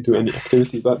to actually do any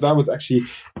activities. That was actually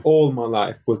all my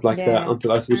life was like that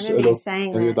until I switched to a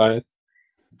low diet.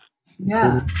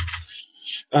 Yeah.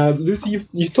 Lucy,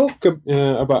 you talk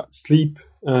about sleep.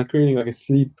 Creating like a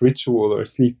sleep ritual or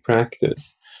sleep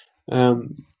practice.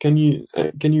 Can you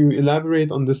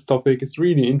elaborate on this topic? It's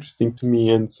really interesting to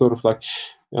me, and sort of like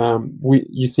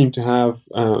you seem to have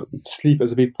sleep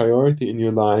as a big priority in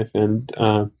your life, and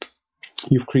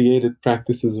you've created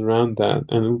practices around that,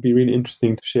 and it would be really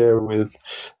interesting to share with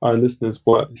our listeners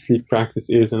what sleep practice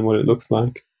is and what it looks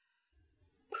like.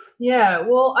 Yeah,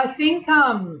 well, I think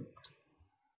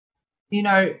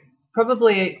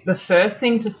probably the first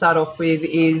thing to start off with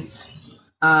is,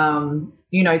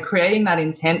 creating that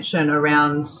intention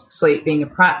around sleep being a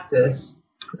practice.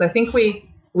 Because I think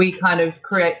we kind of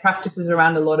create practices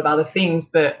around a lot of other things,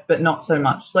 but not so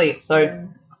much sleep. So,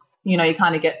 you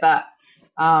kind of get that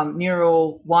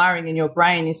neural wiring in your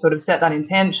brain. You sort of set that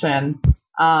intention.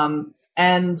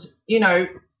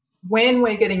 When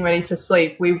we're getting ready for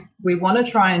sleep, we want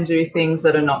to try and do things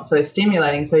that are not so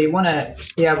stimulating. So you want to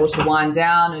be able to wind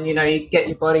down and, you get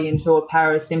your body into a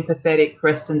parasympathetic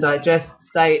rest and digest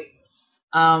state.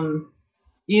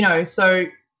 So,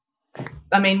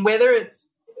 I mean, whether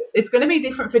it's going to be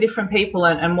different for different people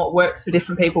and what works for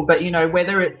different people, but,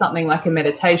 whether it's something like a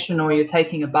meditation or you're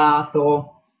taking a bath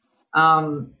or,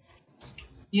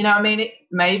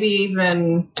 maybe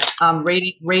even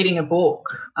reading a book,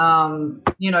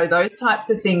 those types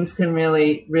of things can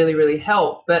really, really, really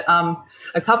help. But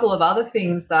a couple of other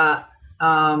things that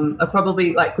are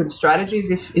probably like good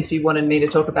strategies, if you wanted me to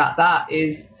talk about that,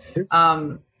 is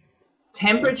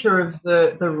temperature of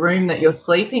the room that you're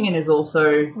sleeping in is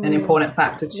also an important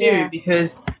factor too,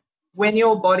 because when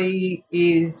your body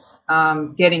is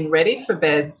getting ready for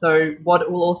bed, so what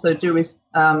it will also do is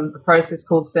a process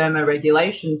called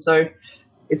thermoregulation. So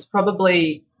it's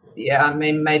probably,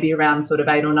 maybe around sort of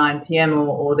 8 or 9 p.m.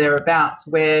 or thereabouts,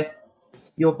 where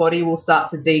your body will start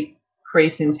to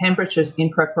decrease in temperatures in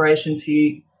preparation for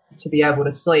you to be able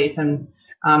to sleep. And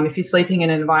if you're sleeping in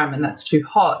an environment that's too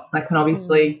hot, that can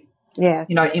obviously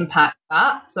impact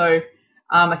that. So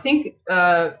I think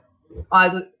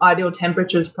ideal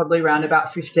temperature is probably around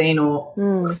about 15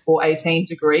 or 18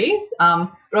 degrees. But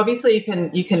obviously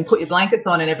you can put your blankets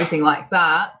on and everything like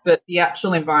that, but the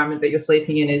actual environment that you're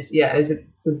sleeping in is a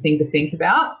good thing to think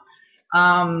about.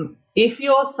 If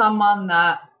you're someone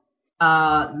that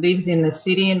lives in the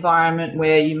city environment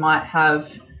where you might have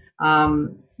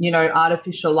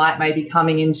artificial light maybe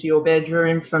coming into your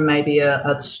bedroom from maybe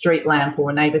a street lamp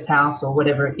or a neighbour's house or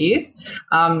whatever it is.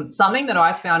 Something that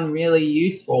I found really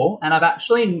useful, and I've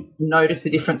actually noticed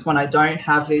the difference when I don't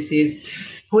have this, is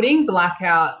putting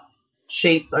blackout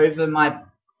sheets over my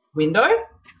window.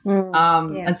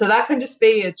 And so that can just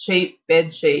be a cheap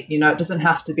bed sheet. It doesn't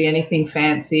have to be anything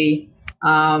fancy.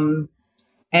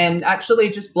 And actually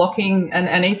just blocking,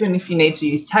 and even if you need to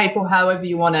use tape or however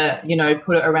you want to,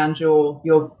 put it around your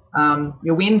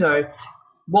window,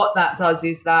 what that does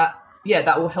is that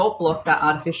will help block that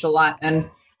artificial light. And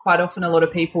quite often a lot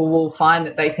of people will find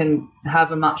that they can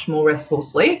have a much more restful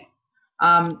sleep.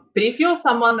 But if you're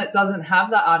someone that doesn't have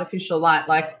that artificial light,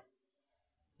 like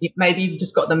maybe you've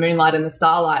just got the moonlight and the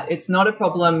starlight, it's not a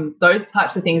problem. Those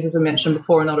types of things, as I mentioned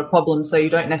before, are not a problem. So you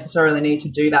don't necessarily need to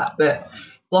do that. But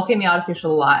blocking the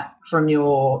artificial light from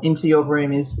into your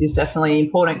room is definitely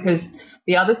important, because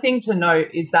the other thing to note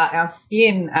is that our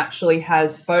skin actually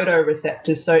has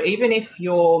photoreceptors. So even if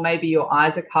maybe your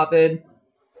eyes are covered,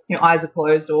 your eyes are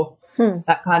closed or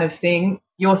that kind of thing,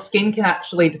 your skin can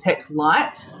actually detect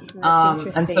light. That's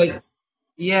interesting.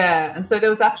 And so there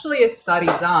was actually a study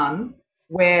done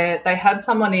where they had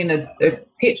someone in a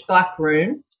pitch black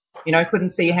room,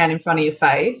 couldn't see your hand in front of your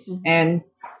face, and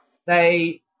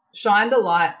they shined a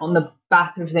light on the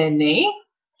back of their knee,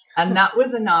 and that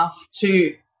was enough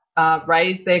to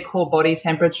raise their core body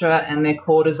temperature and their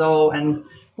cortisol and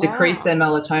decrease their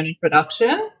melatonin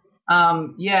production.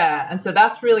 And so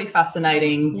that's really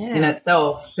fascinating in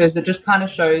itself, because it just kind of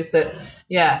shows that,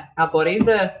 our bodies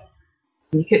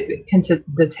can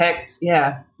detect,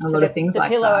 a lot of things like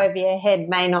that. The pillow over your head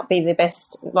may not be the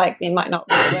best, like it might not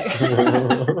really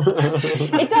work.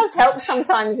 It does help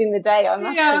sometimes in the day, I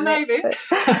must admit. Maybe.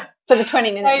 For the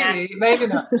 20-minute nap. Maybe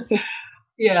not.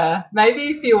 Maybe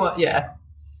if you want,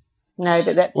 No,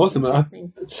 but that's awesome.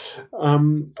 interesting.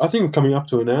 I think we're coming up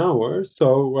to an hour,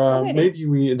 so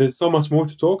maybe there's so much more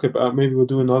to talk about. Maybe we'll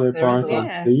do another part on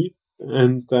sleep.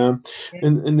 And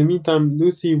in the meantime,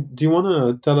 Lucy, do you want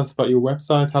to tell us about your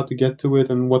website, how to get to it,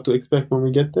 and what to expect when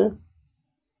we get there?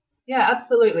 Yeah,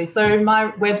 absolutely. So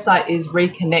my website is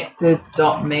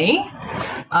reconnected.me,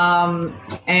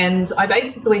 and I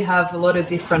basically have a lot of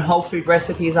different whole food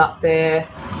recipes up there.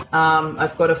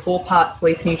 I've got a 4-part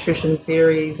sleep nutrition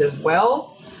series as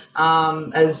well,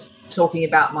 as talking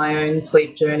about my own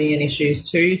sleep journey and issues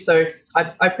too. So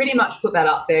I pretty much put that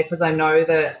up there because I know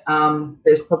that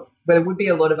there would be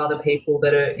a lot of other people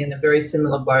that are in a very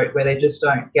similar boat where they just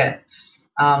don't get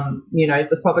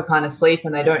the proper kind of sleep,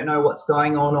 and they don't know what's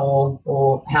going on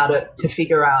or how to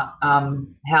figure out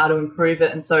how to improve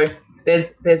it. And so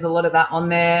there's a lot of that on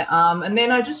there. And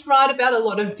then I just write about a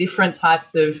lot of different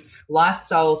types of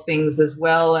lifestyle things as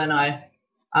well. And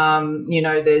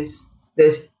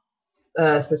there's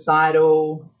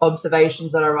societal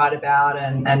observations that I write about,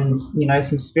 and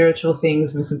some spiritual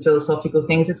things and some philosophical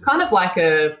things. It's kind of like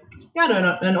an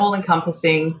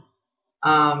all-encompassing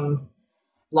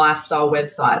lifestyle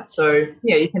website. So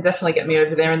you can definitely get me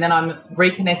over there. And then I'm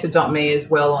reconnected.me as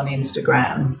well on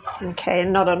Instagram. Okay,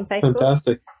 and not on Facebook?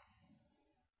 Fantastic.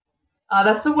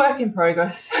 That's a work in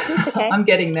progress. It's okay. I'm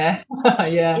getting there.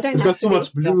 You don't it's got too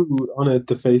much blue on it,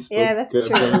 the Facebook. Yeah, that's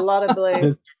true. A lot of blue.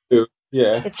 That's true.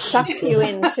 Yeah. It sucks you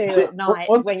into at night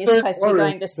Once when you you're turn supposed to be going to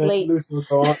orange, then sleep. Lucy will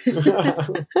go on.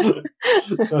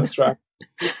 That's right.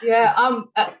 Yeah, and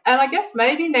I guess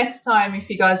maybe next time if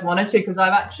you guys wanted to, because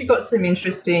I've actually got some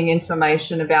interesting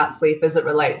information about sleep as it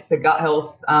relates to gut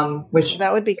health, which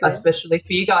That would be good. especially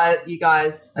for you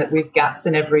guys with gaps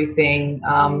and everything.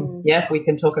 Yeah, we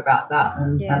can talk about that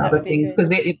and other things,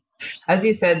 because as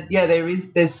you said, yeah,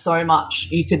 there's so much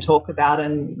you could talk about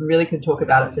and really could talk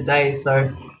about it for days.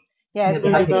 So yeah,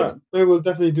 we will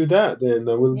definitely do that then.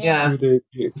 We'll do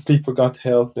the sleep for gut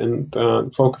health and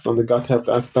focus on the gut health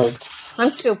aspect.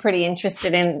 I'm still pretty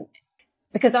interested in,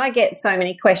 because I get so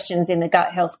many questions in the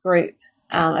gut health group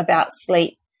about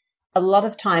sleep. A lot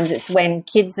of times it's when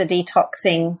kids are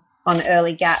detoxing on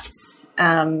early gaps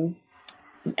and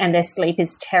their sleep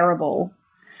is terrible.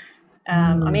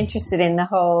 I'm interested in the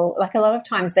whole, like a lot of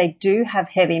times they do have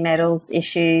heavy metals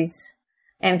issues,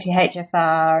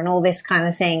 MTHFR and all this kind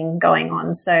of thing going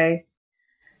on. So,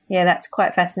 yeah, that's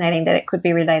quite fascinating that it could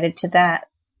be related to that.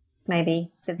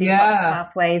 Maybe the detox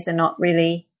pathways are not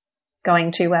really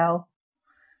going too well,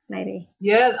 maybe.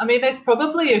 Yeah, I mean, there's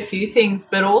probably a few things,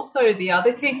 but also the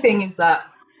other key thing is that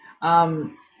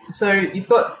so you've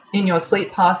got in your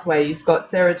sleep pathway, you've got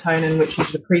serotonin, which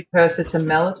is the precursor to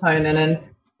melatonin, and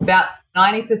about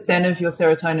 90% of your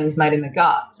serotonin is made in the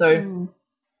gut. So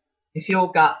if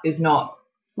your gut is not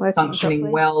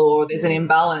functioning well or there's an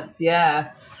imbalance, it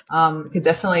could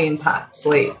definitely impact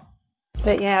sleep.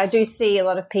 But, yeah, I do see a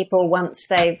lot of people, once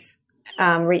they've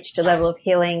reached a level of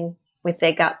healing with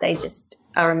their gut, they just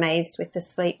are amazed with the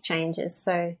sleep changes.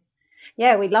 So,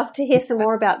 yeah, we'd love to hear some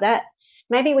more about that.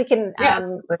 Maybe we can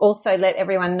also let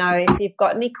everyone know if you've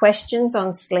got any questions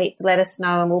on sleep, let us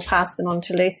know and we'll pass them on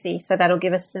to Lucy. So that'll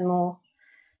give us some more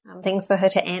things for her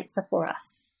to answer for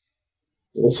us.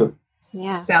 Awesome.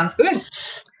 Yeah. Sounds good.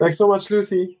 Thanks so much,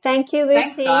 Lucy. Thank you, Lucy.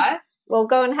 Thanks, guys. Well,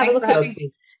 go and have a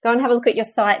look at your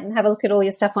site and have a look at all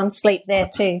your stuff on sleep there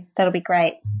too. That'll be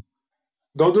great.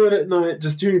 Don't do it at night,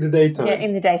 just during the daytime. Yeah,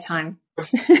 in the daytime.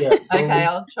 Okay,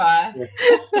 I'll try.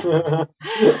 Yeah.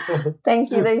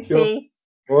 Thank you, Lucy.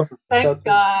 Awesome. Thanks,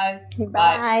 guys.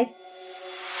 Bye.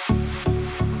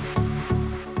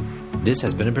 This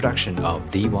has been a production of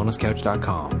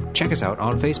TheWellnessCouch.com. Check us out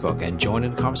on Facebook and join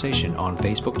in the conversation on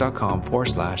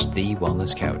Facebook.com/The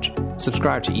Wellness Couch.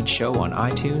 Subscribe to each show on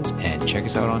iTunes and check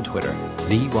us out on Twitter.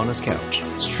 The Wellness Couch,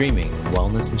 streaming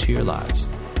wellness into your lives.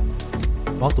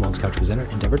 Whilst the Wellness Couch presenter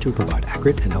endeavor to provide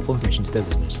accurate and helpful information to their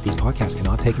listeners, these podcasts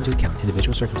cannot take into account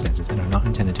individual circumstances and are not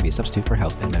intended to be a substitute for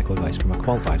health and medical advice from a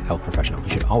qualified health professional. You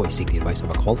should always seek the advice of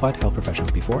a qualified health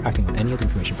professional before acting on any of the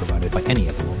information provided by any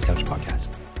of the Wellness Couch podcasts.